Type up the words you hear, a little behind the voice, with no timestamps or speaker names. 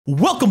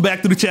Welcome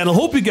back to the channel.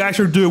 Hope you guys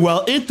are doing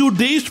well. In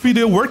today's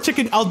video, we're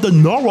checking out the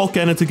Narwhal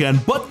cannons again,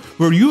 but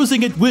we're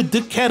using it with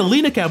the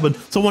Catalina cabin.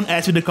 Someone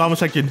asked in the comment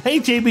section, hey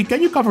JB,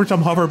 can you cover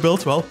some hover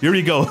builds? Well, here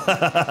you go.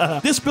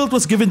 This build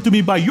was given to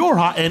me by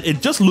Yorha and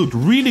it just looked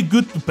really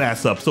good to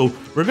pass up. So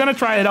we're gonna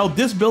try it out.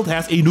 This build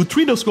has a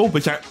neutrino scope,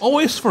 which I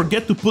always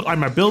forget to put on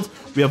my builds.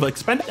 We have an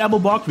expanded ammo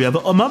box, we have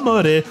a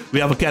Amamore, we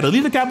have a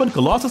Catalina cabin,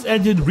 Colossus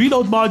engine,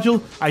 reload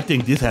module. I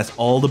think this has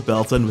all the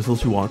bells and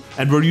whistles you want.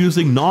 And we're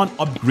using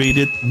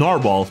non-upgraded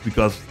Narwhals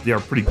because they are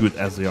pretty good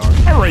as they are.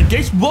 Alright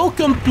guys,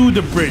 welcome to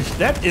the bridge.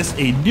 That is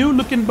a new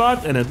looking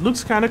bot and it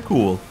looks kind of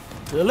cool.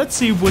 Let's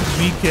see what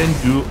we can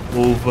do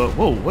over...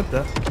 Whoa, what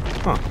the...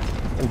 Huh.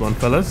 Hold on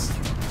fellas.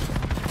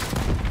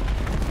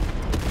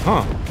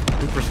 Huh.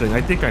 Interesting. I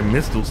think I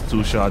missed those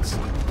two shots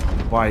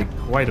by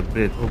quite a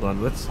bit. Hold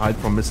on, let's hide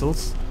from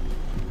missiles.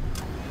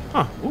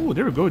 Huh. Oh,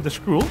 there we go. That's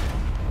cool.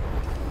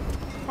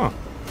 Huh.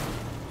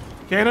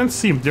 Cannons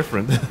seem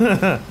different.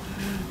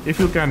 They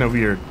feel kind of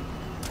weird.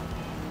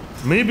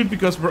 Maybe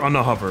because we're on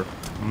a hover.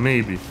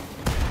 Maybe.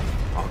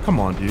 Oh, come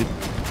on, dude.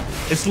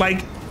 It's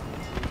like...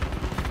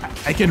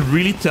 I can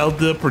really tell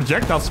the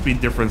projectile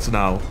speed difference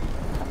now.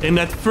 In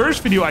that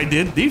first video I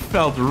did, they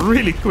felt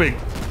really quick.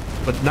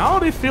 But now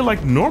they feel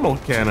like normal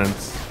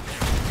cannons.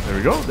 There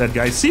we go. That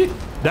guy, see?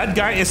 That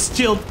guy is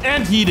chilled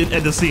and heated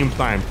at the same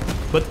time.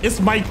 But is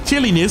my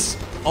chilliness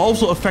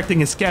also affecting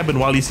his cabin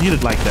while he's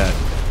heated like that?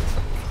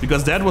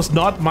 Because that was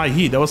not my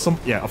heat. That was some...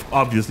 Yeah,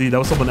 obviously. That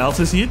was someone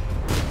else's heat.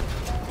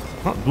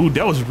 Huh, dude,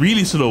 that was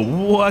really slow.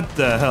 What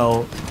the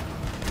hell?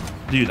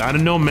 Dude, I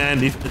don't know,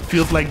 man. It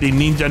feels like they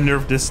ninja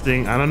nerfed this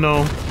thing. I don't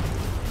know.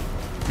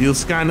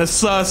 Feels kind of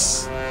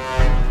sus.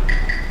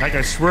 Like,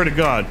 I swear to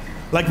God.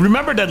 Like,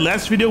 remember that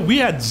last video? We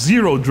had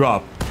 0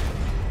 drop.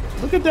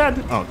 Look at that.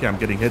 Oh, okay, I'm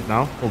getting hit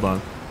now. Hold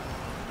on.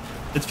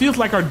 It feels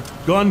like our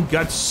gun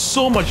got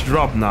so much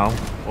drop now.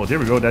 Oh, there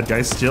we go. That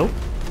guy's chill.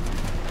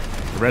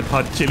 Red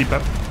hot chili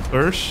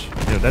peppers.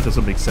 Yeah, that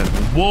doesn't make sense.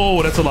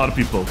 Whoa, that's a lot of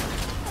people.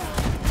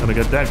 Gonna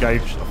get that guy,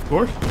 of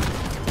course.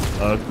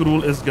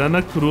 Cruel is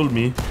gonna cruel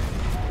me.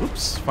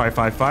 Oops,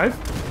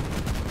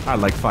 555. I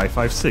like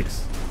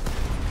 556.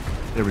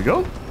 There we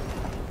go.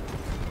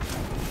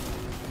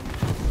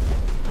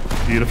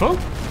 Beautiful.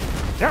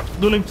 Yep,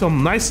 doing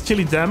some nice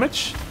chili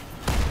damage.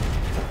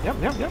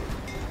 Yep.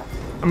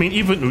 I mean,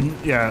 even...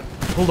 Yeah.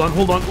 Hold on.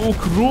 Oh,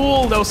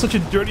 cruel. That was such a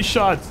dirty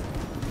shot.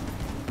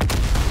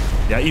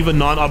 Yeah, even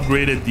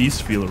non-upgraded, these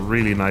feel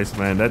really nice,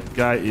 man. That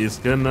guy is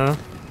gonna...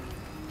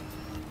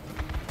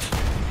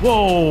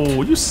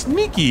 Whoa, you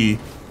sneaky.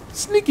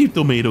 Sneaky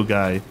tomato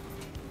guy.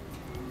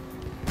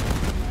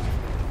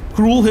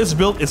 Cruel, his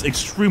build is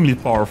extremely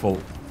powerful.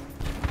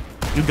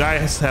 You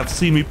guys have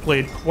seen me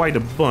play it quite a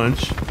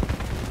bunch. So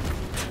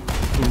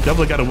we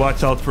definitely gotta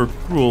watch out for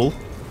Cruel.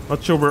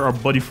 Not sure where our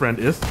buddy friend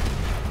is.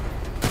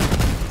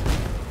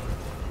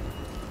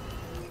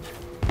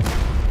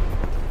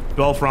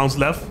 $12 rounds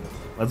left.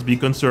 Let's be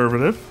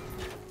conservative.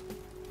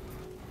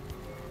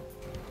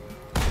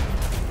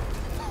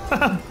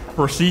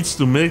 Proceeds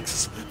to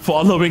mix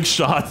following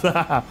shot.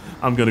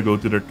 I'm gonna go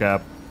to their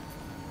cap.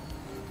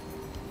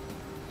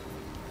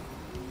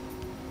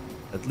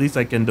 At least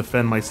I can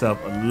defend myself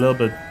a little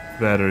bit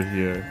better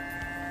here.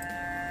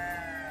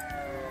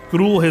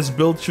 Cruel, his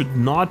build should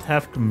not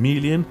have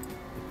chameleon.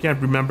 I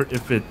can't remember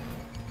if it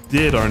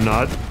did or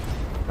not.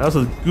 That was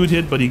a good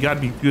hit, but he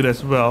got me good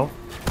as well.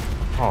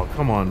 Oh,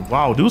 come on.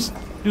 Wow, those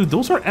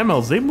are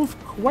MLs. They move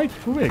quite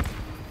quick.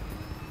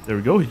 There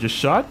we go. He just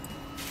shot.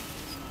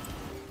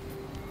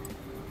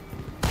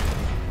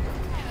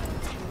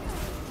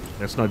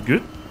 That's not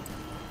good.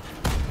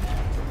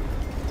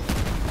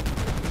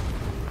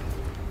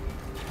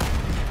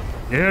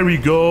 There we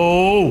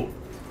go.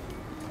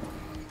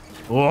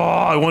 Oh,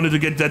 I wanted to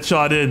get that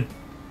shot in.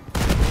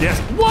 Yes.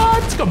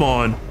 What? Come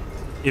on.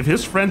 If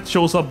his friend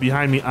shows up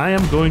behind me, I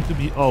am going to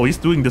be... Oh, he's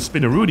doing the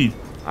spinneroonie.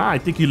 I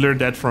think he learned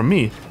that from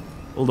me.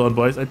 Hold on,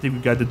 boys. I think we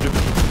got the...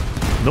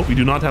 Nope, we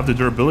do not have the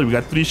durability. We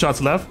got 3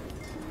 shots left.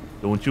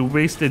 Don't you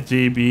waste it,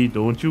 JB.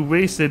 Don't you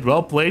waste it.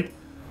 Well played.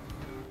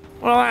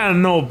 Well, I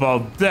don't know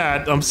about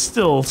that. I'm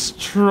still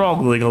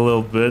struggling a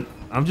little bit.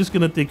 I'm just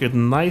gonna take it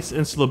nice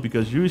and slow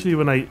because usually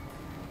when I...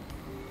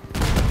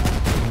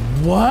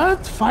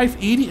 What?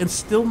 580 and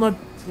still not...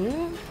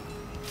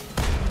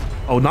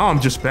 Oh, now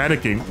I'm just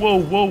panicking.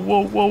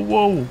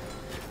 Whoa.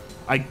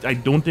 I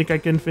don't think I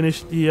can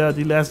finish the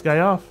last guy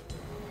off.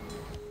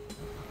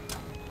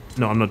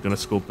 No, I'm not gonna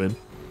scope in.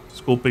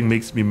 Scoping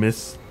makes me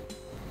miss.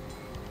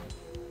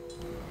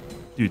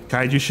 Dude,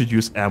 Kaiju should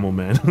use ammo,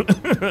 man.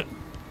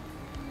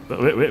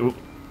 Wait.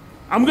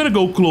 I'm gonna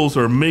go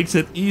closer. Makes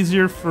it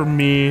easier for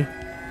me.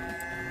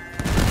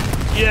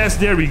 Yes,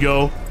 there we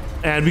go.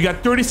 And we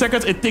got 30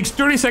 seconds. It takes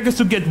 30 seconds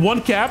to get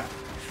 1 cap.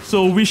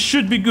 So we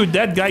should be good.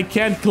 That guy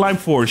can't climb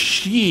for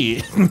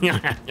shit.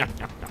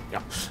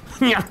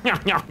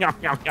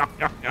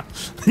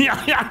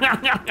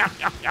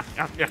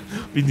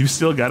 We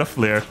still got a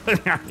flare.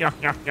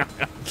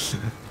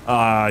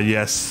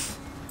 Yes.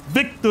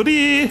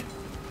 Victory!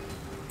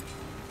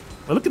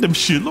 Oh, look at them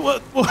shoot.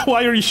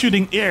 Why are you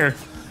shooting air?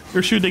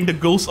 You're shooting the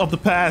ghosts of the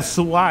past.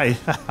 Why?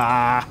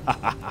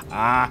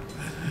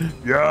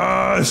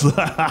 Yes!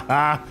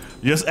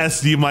 Just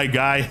SD, my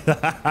guy.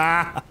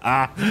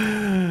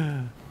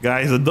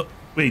 Guys,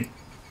 wait.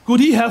 Could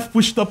he have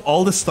pushed up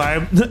all this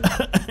time?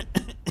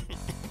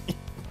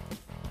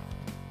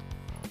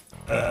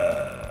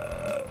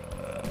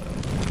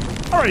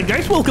 Alright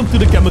guys, welcome to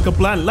the chemical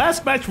plant.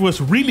 Last match was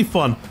really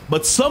fun,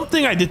 but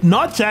something I did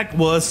not check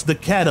was the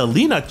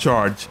Catalina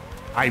charge.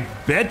 I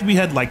bet we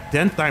had like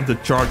 10 times the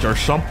charge or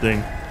something.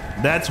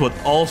 That's what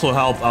also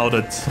helped out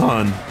a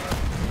ton.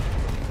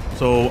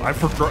 So I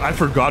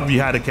forgot we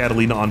had a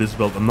Catalina on this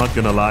build, I'm not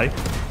gonna lie.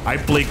 I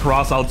play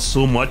cross out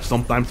so much,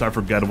 sometimes I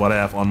forget what I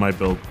have on my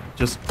build.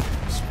 Just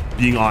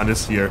being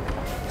honest here.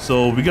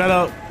 So we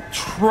gotta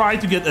try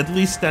to get at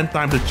least 10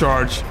 times the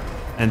charge,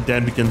 and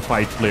then we can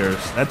fight players.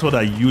 That's what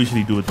I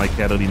usually do with my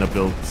Catalina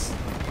builds.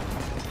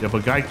 We have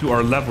a guy to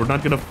our left, we're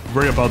not gonna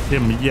worry about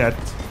him yet.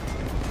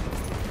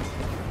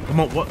 Come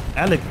on, what?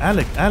 Alec.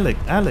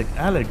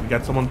 We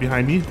got someone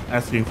behind me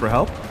asking for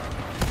help.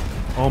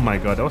 Oh my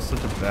god, that was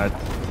such a bad...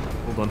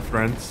 Hold on,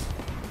 friends.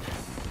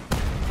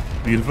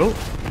 Beautiful.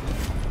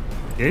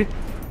 Okay.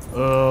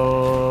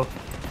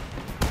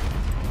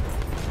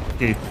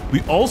 Okay,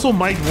 we also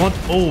might want...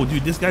 Oh,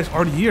 dude, this guy's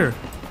already here.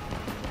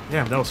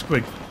 Damn, that was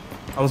quick.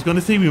 I was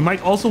gonna say we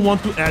might also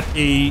want to add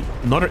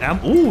another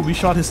ammo. Oh, we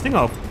shot his thing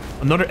off.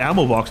 Another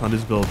ammo box on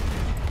this build.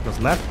 Because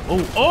left.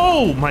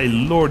 Oh my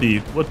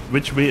lordy.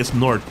 Which way is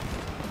north?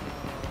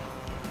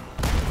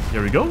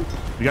 There we go.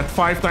 We got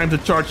 5 times the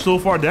charge so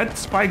far. That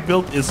spike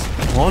build is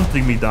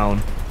haunting me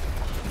down.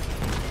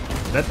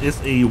 That is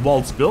a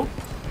waltz build.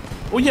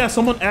 Oh yeah,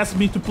 someone asked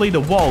me to play the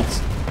waltz.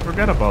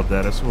 Forget about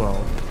that as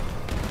well.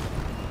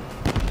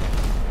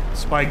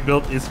 Spike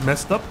build is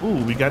messed up.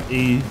 Ooh, we got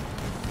a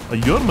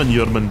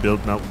Yurman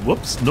build now.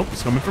 Whoops. Nope,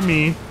 it's coming for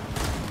me.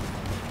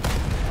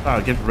 Ah,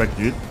 get wrecked,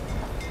 dude.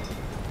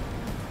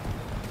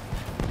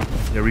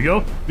 There we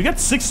go. We got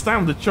 6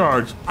 times the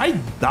charge. I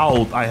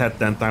doubt I had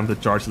 10 times the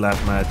charge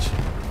last match.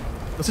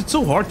 Because it's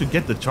so hard to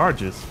get the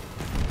charges.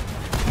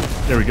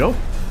 There we go.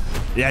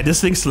 Yeah,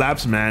 this thing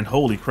slaps, man.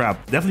 Holy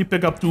crap. Definitely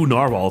pick up 2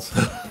 narwhals.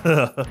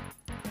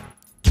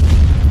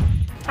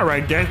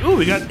 Alright, guys. Oh,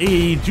 we got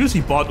a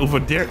juicy bot over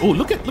there. Oh,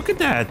 look at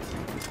that.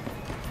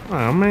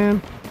 Oh,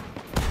 man.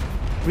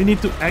 We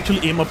need to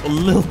actually aim up a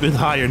little bit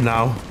higher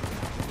now.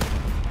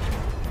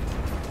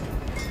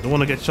 Don't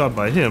want to get shot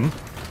by him.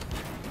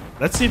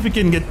 Let's see if we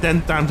can get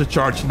 10 times the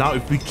charge now.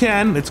 If we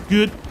can, it's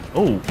good.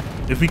 Oh,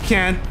 if we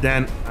can't,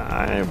 then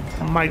I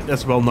might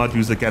as well not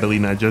use the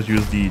Catalina. Just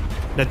use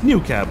that new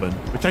cabin,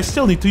 which I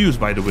still need to use,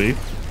 by the way.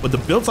 But the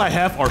builds I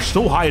have are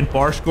so high in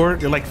power score.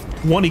 They're like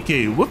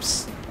 20k.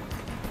 Whoops.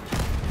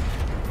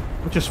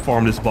 We'll just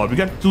farm this bot. We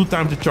got 2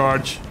 times the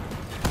charge.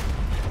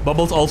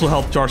 Bubbles also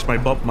help charge my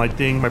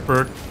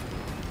perk.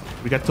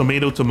 We got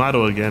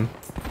tomato again.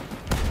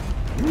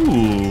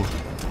 Ooh,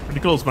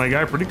 pretty close, my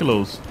guy. Pretty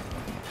close.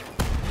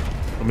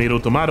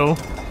 Tomato.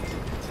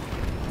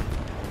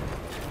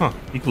 Huh,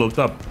 he cloaked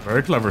up.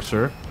 Very clever,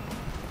 sir.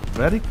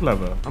 Very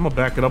clever. I'm gonna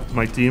back it up to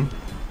my team.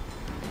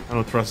 I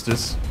don't trust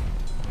this.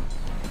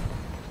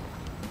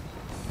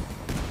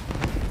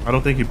 I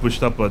don't think he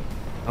pushed up, but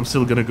I'm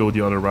still gonna go the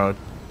other route.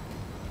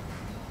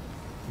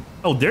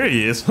 Oh, there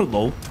he is.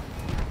 Lol.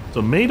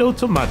 Tomato.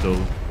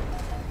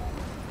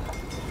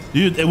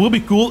 Dude, it would be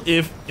cool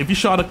if you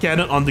shot a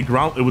cannon on the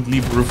ground, it would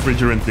leave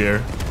refrigerant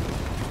there.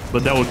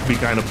 But that would be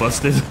kind of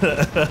busted.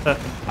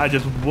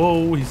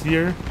 Whoa, he's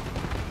here.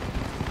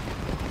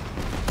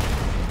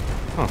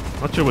 Huh,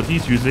 not sure what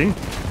he's using.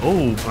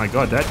 Oh my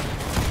god, that.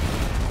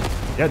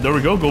 Yeah, there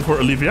we go. Go for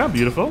Olivia.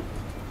 Beautiful.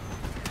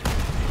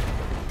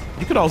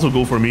 You could also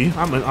go for me.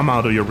 I'm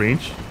out of your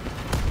range.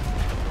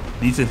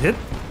 Decent hit.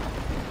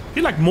 I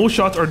feel like most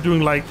shots are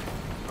doing like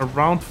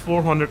around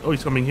 400. Oh,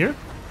 he's coming here.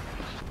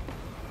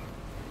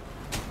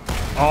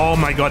 Oh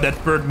my god, that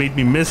bird made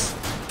me miss.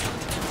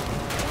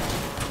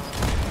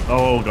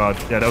 Oh god,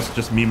 yeah, that was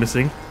just me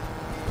missing.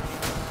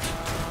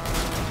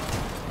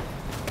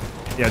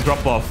 Yeah,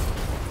 drop off.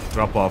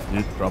 Drop off,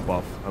 dude. Drop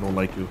off. I don't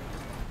like you.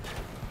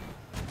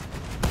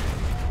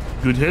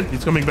 Good hit.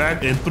 He's coming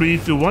back in 3,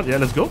 2, 1. Yeah,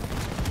 let's go.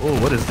 Oh,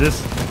 what is this?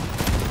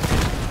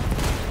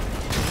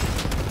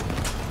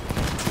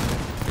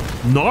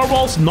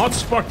 Narwhal's not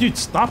sparked. Dude,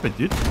 stop it,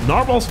 dude.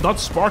 Narwhal's not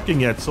sparking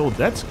yet, so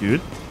that's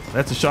good.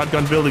 That's a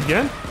shotgun build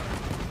again.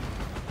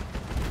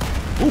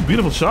 Oh,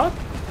 beautiful shot.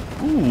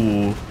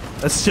 Ooh.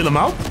 Let's chill him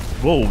out.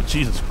 Whoa,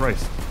 Jesus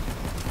Christ.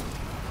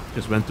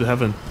 Just went to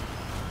heaven.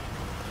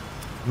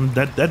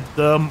 That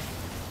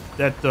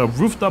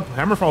rooftop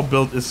hammerfall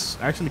build is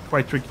actually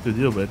quite tricky to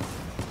deal with.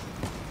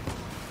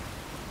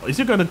 Is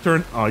he gonna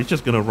turn? Oh, he's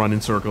just gonna run in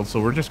circles, so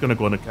we're just gonna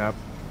go on the cap.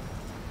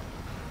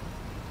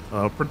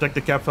 Protect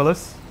the cap,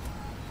 fellas.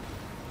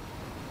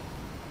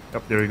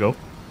 Yep, there we go.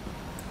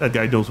 That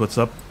guy knows what's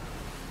up.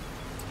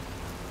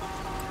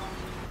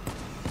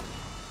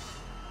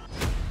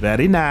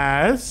 Very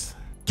nice.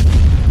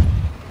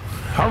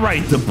 All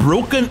right, the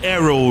broken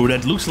arrow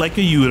that looks like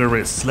a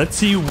uterus. Let's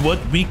see what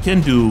we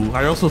can do.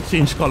 I also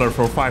changed color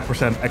for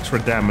 5% extra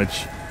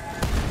damage.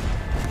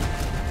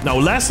 Now,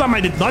 last time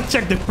I did not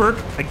check the perk.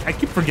 I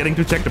keep forgetting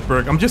to check the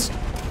perk. I'm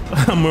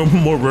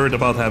more worried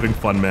about having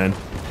fun, man.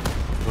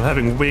 I'm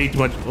having way too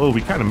much. Oh,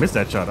 we kind of missed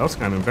that shot. That was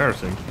kind of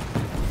embarrassing.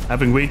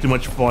 Having way too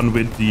much fun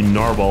with the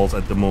narwhals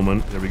at the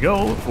moment. There we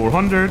go.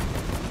 400.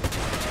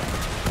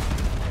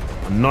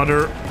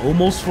 Another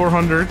almost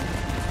 400.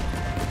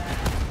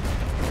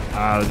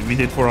 We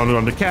did 400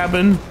 on the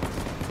cabin.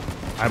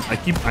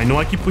 I know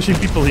I keep pushing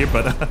people here,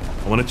 but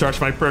I want to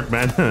charge my perk,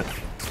 man.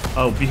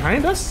 Oh,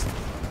 behind us?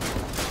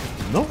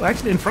 No,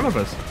 actually in front of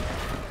us.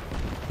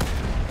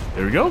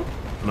 There we go.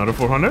 Another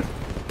 400.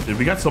 Dude,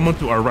 we got someone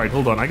to our right.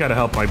 Hold on, I gotta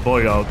help my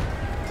boy out.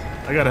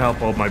 I gotta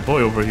help out my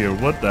boy over here.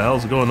 What the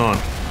hell's going on?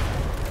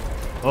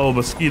 Oh,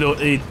 Mosquito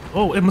 8.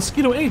 Oh, and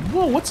Mosquito 8.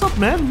 Whoa, what's up,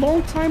 man?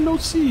 Long time no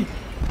see.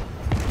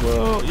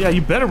 Well, yeah,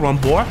 you better run,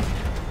 boy.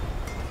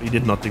 He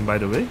did nothing, by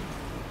the way.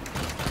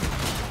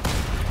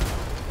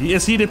 He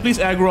is heated. Please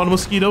aggro on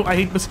Mosquito. I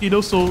hate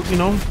mosquitoes, so, you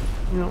know,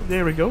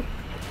 there we go.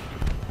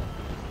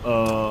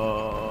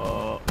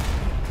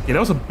 Okay, that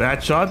was a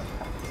bad shot.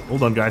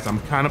 Hold on, guys. I'm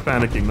kind of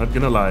panicking, not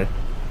gonna lie.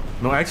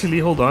 No, actually,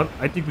 hold on.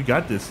 I think we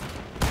got this.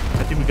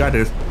 I think we got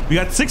this. We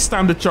got 6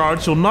 times the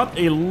charge, so not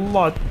a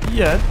lot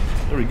yet.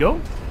 There we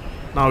go.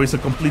 Now he's a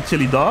complete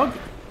chili dog.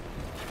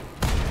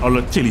 Or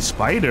a chili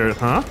spider,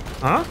 huh?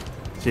 Huh?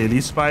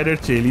 Chili spider,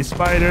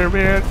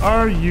 where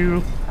are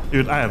you?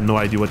 Dude, I have no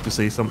idea what to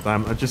say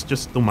sometimes.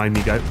 Just don't mind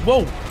me, guys.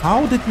 Whoa!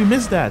 How did we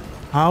miss that?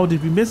 How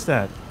did we miss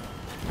that?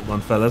 Hold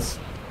on, fellas.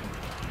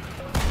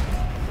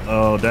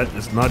 Oh, that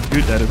is not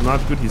good. That is not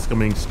good. He's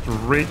coming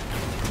straight.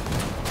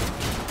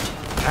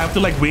 I have to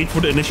like wait for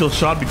the initial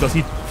shot because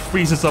he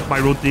freezes up my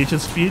rotation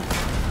speed.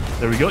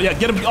 There we go. Yeah,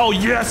 get him. Oh,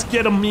 yes,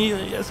 get him.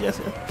 Yes, yes, yes.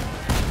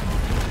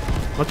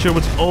 Not sure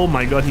what's... Oh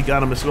my god, he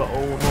got him as well.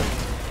 Oh, no.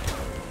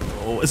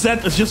 Oh, it's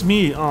just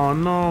me. Oh,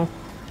 no.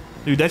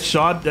 Dude, that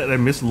shot that I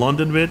missed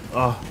London with,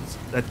 oh,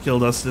 that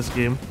killed us this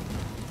game.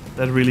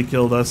 That really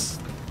killed us.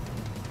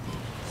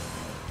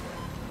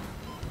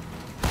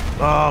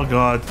 Oh,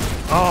 God.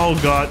 Oh,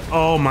 God.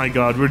 Oh, my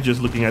God. We're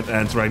just looking at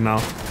ants right now.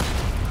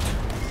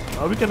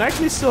 We can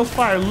actually still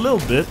fire a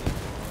little bit.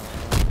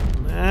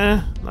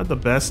 Not the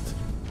best.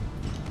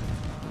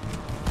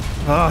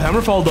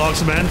 Hammerfall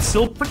dogs, man.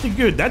 Still pretty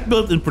good. That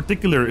build in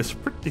particular is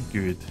pretty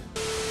good.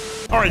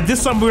 Alright,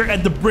 this time we're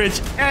at the bridge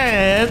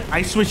and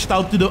I switched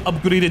out to the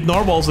upgraded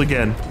narwhals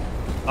again.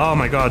 Oh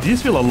my god,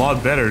 these feel a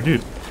lot better,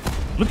 dude.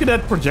 Look at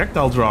that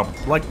projectile drop.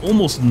 Like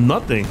almost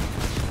nothing.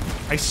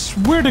 I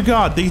swear to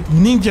god, they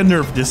ninja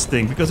nerfed this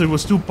thing because it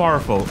was too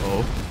powerful.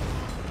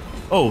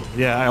 Oh,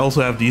 yeah, I also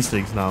have these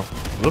things now.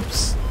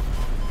 Whoops.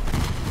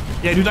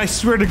 Yeah, dude, I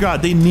swear to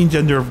god, they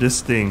ninja nerfed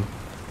this thing.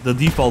 The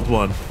default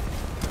one.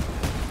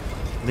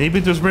 Maybe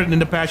it was written in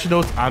the patch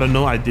notes. I don't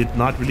know. I did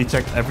not really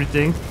check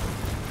everything.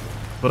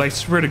 But I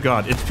swear to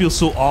god, it feels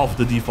so off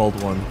the default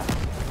one.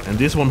 And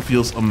this one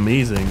feels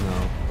amazing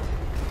now.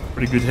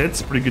 Pretty good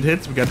hits, pretty good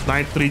hits. We got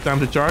 3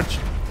 times the charge.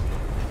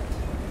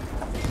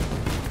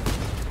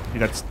 We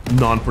got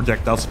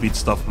non-projectile speed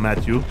stuff,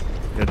 Matthew.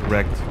 Get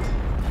wrecked.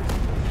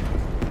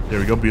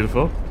 There we go,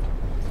 beautiful.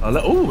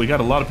 Oh, we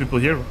got a lot of people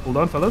here. Hold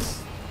on,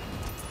 fellas.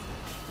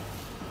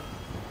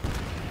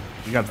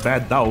 We got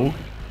bad dog.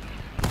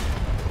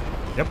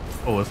 Yep.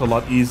 Oh, it's a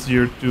lot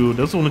easier to...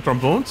 Those are only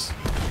trombones?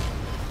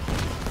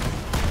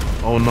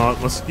 Oh,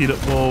 not mosquito.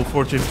 Oh,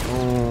 fortune.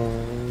 Oh.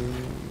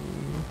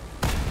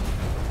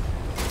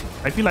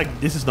 I feel like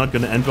this is not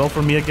going to end well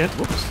for me again.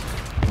 Whoops.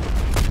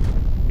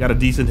 Got a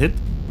decent hit.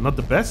 Not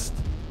the best.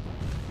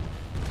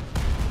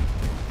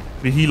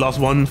 But he lost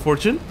 1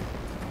 fortune.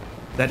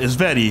 That is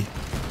very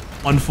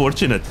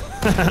unfortunate.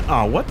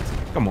 Ah, what?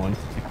 Come on.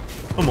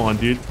 Come on,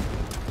 dude.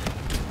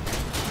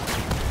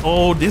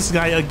 Oh, this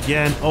guy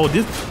again. Oh,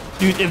 this...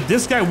 Dude, if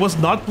this guy was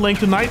not playing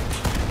tonight,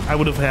 I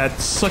would have had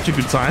such a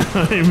good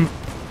time.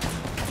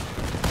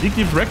 He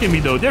keeps wrecking me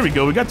though. There we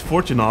go. We got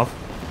fortune off.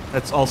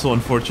 That's also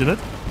unfortunate.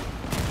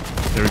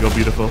 There we go.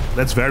 Beautiful.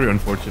 That's very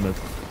unfortunate.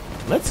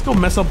 Let's go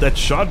mess up that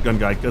shotgun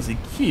guy because he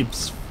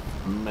keeps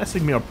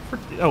messing me up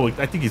pretty... Oh,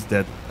 I think he's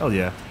dead. Hell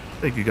yeah.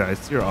 Thank you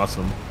guys. You're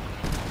awesome.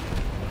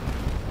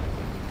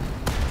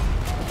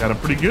 Got him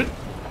pretty good.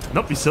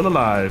 Nope, he's still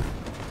alive.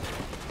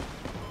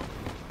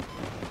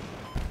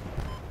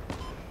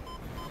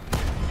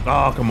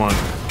 Oh, come on.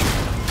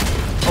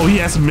 Oh, he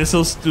has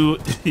missiles too.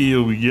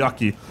 Ew,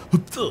 yucky.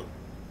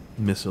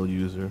 Missile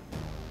user.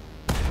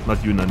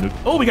 Not you, Nanook.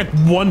 Oh, we got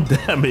 1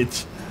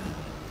 damage.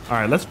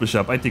 Alright, let's push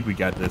up. I think we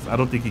got this. I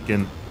don't think he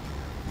can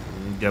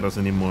get us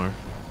anymore.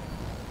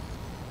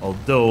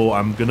 Although,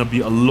 I'm gonna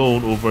be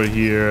alone over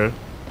here.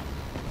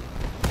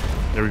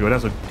 There we go.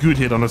 That's a good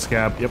hit on the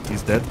scab. Yep,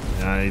 he's dead.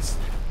 Nice.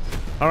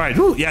 Alright,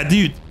 yeah,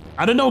 dude.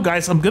 I don't know,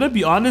 guys. I'm gonna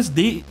be honest.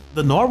 The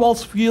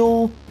narwhals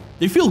feel...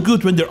 They feel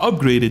good when they're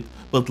upgraded,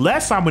 but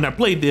last time when I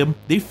played them,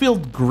 they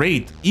felt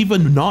great,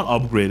 even not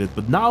upgraded.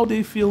 But now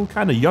they feel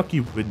kind of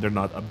yucky when they're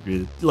not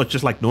upgraded. Look,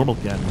 just like normal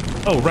can.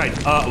 Oh, right.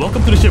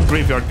 Welcome to the ship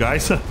graveyard,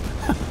 guys.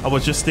 I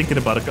was just thinking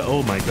about it.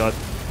 Oh my god.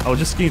 I was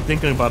just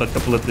thinking about a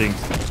couple of things.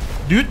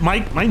 Dude, my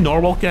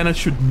Narwhal cannon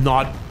should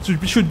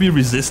be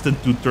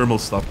resistant to thermal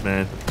stuff,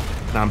 man.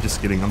 Nah, I'm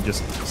just kidding. I'm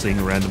just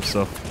saying random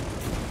stuff.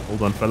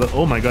 Hold on, fella.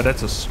 Oh my god,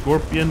 that's a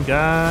scorpion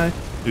guy.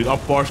 Dude,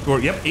 up bar score.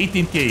 Yep,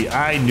 18k.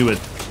 I knew it.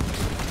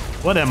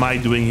 What am I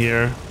doing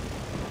here?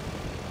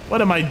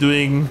 What am I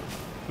doing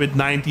with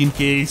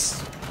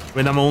 19ks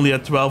when I'm only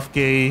at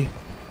 12k?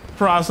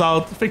 Cross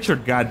out. Fix your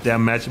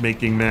goddamn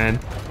matchmaking, man.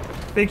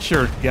 Fix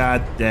your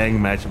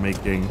goddamn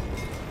matchmaking.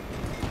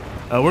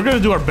 We're gonna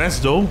do our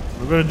best, though.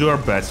 We're gonna do our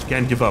best.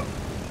 Can't give up.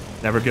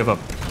 Never give up.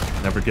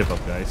 Never give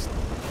up, guys.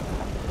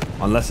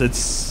 Unless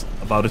it's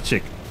about a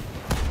chick.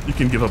 You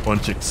can give up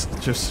on chicks.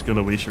 It's just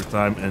gonna waste your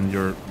time and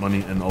your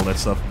money and all that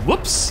stuff.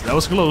 Whoops! That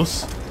was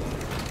close.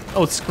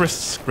 Oh, it's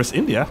Chris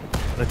India.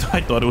 I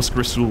thought it was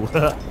Chris Rule.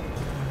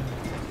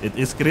 It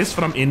is Chris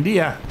from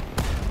India.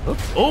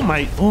 Oops. Oh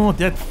my... Oh,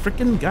 that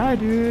freaking guy,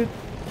 dude.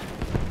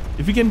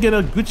 If we can get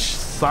a good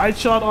side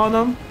shot on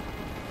him,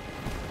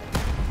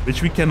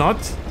 which we cannot.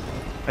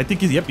 I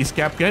think he's... Yep, he's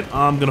Capcat.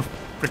 I'm gonna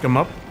frick him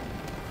up.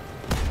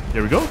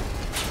 There we go.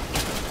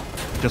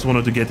 Just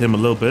wanted to get him a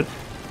little bit.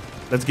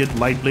 Let's get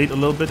Light Blade a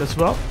little bit as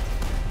well.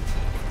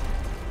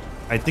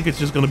 I think it's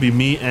just gonna be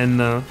me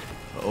and...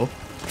 uh-oh.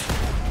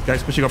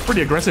 Guy's pushing up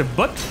pretty aggressive,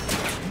 but...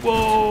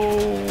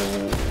 Whoa!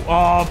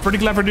 Oh, pretty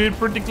clever, dude.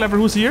 Pretty clever.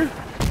 Who's here?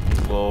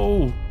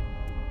 Whoa.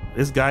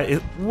 This guy is...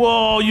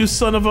 Whoa, you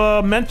son of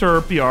a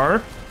mentor,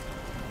 PR.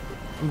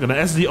 I'm gonna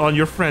SD on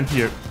your friend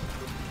here.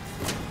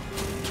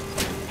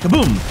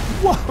 Kaboom!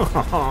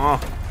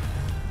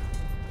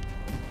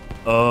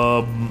 Whoa.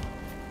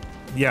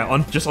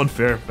 Yeah, just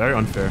unfair. Very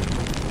unfair.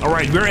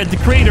 Alright, we're at the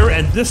crater,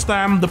 and this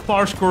time the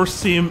power scores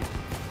seem...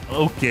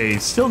 Okay,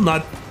 still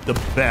not the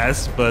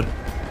best, but...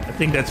 I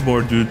think that's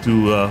more due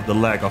to the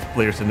lack of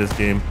players in this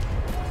game.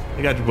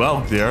 I got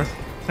Welk there.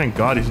 Thank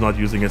God he's not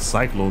using his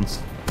Cyclones.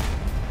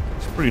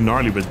 He's pretty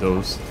gnarly with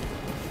those.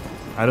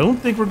 I don't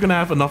think we're gonna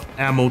have enough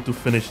ammo to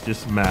finish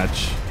this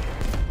match.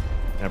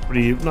 Yeah,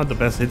 pretty... Not the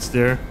best hits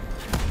there.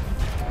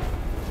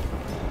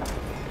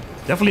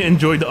 Definitely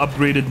enjoyed the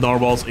upgraded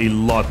Narwhals a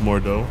lot more,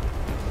 though.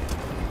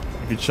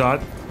 Good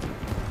shot.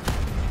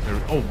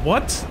 Oh,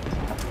 what?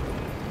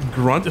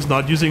 Grunt is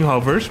not using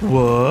hovers.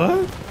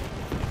 What?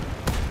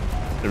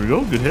 There we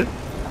go. Good hit.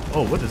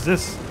 Oh, what is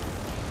this?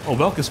 Oh,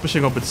 Welk is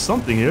pushing up with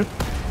something here.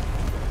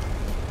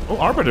 Oh,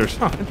 Arbiters.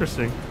 Huh,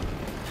 interesting.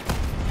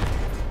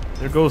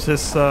 There goes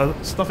his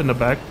stuff in the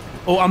back.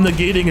 Oh, I'm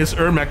negating his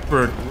Ermac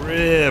perk.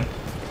 Rip.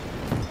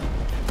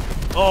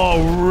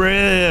 Oh,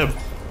 rip.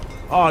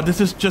 Oh,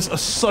 this is just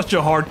such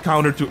a hard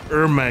counter to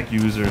Ermac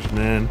users,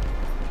 man.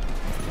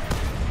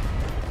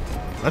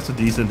 That's a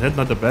decent hit,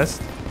 not the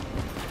best.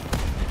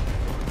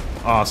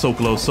 Ah, so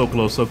close, so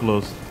close, so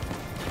close.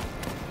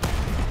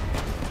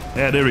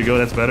 Yeah, there we go,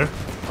 that's better.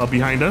 Up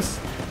behind us.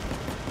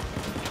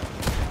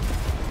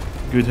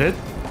 Good hit.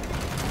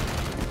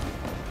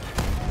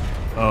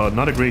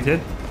 Not a great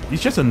hit.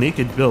 He's just a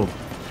naked build.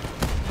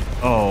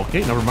 Oh, okay,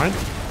 never mind.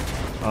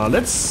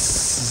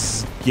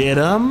 Let's get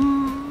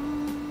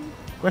him.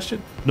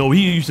 Question? No,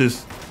 he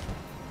uses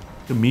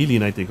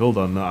Chameleon, I think. Hold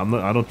on, no,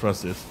 I don't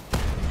trust this.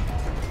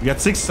 We got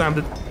 6 times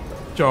the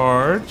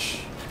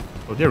charge.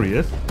 Oh, there he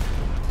is.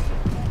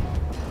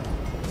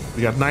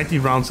 We got 90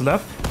 rounds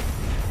left.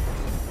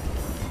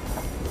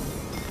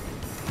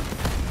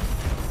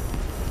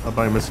 I'll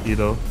buy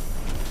Mosquito.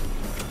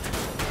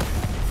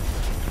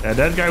 Yeah,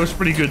 that guy was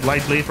pretty good.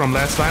 Light Blade from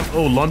last time.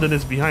 Oh, London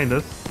is behind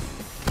us.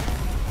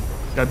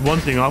 Got one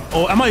thing off.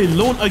 Oh, am I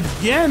alone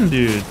again,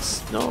 dude?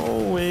 No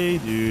way,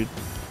 dude.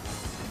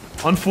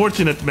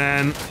 Unfortunate,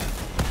 man.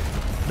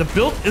 The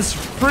build is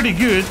pretty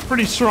good,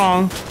 pretty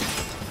strong.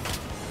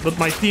 But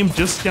my team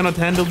just cannot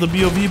handle the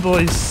BOV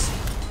boys.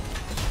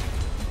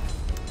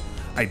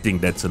 I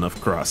think that's enough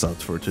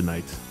crossouts for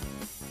tonight.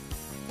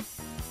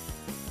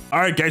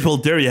 Alright guys, well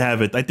there you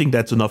have it. I think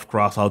that's enough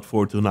crossout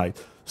for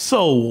tonight.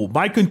 So,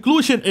 my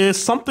conclusion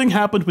is something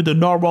happened with the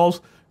Narwhals.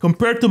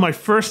 Compared to my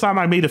first time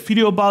I made a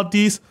video about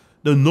these,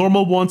 the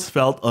normal ones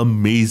felt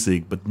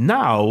amazing. But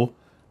now,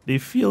 they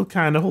feel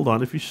kind of... Hold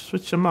on, if you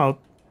switch them out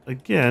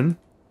again...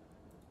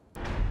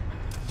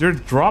 Their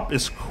drop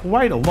is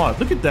quite a lot.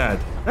 Look at that.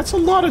 That's a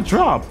lot of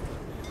drop.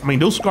 I mean,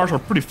 those cars are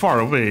pretty far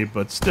away,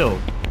 but still.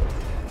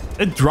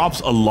 It drops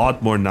a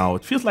lot more now.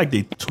 It feels like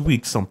they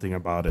tweaked something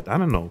about it. I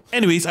don't know.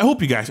 Anyways, I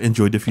hope you guys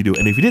enjoyed the video.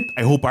 And if you did,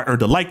 I hope I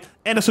earned a like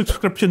and a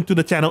subscription to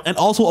the channel and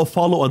also a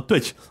follow on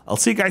Twitch. I'll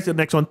see you guys in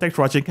the next one. Thanks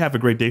for watching. Have a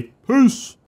great day. Peace.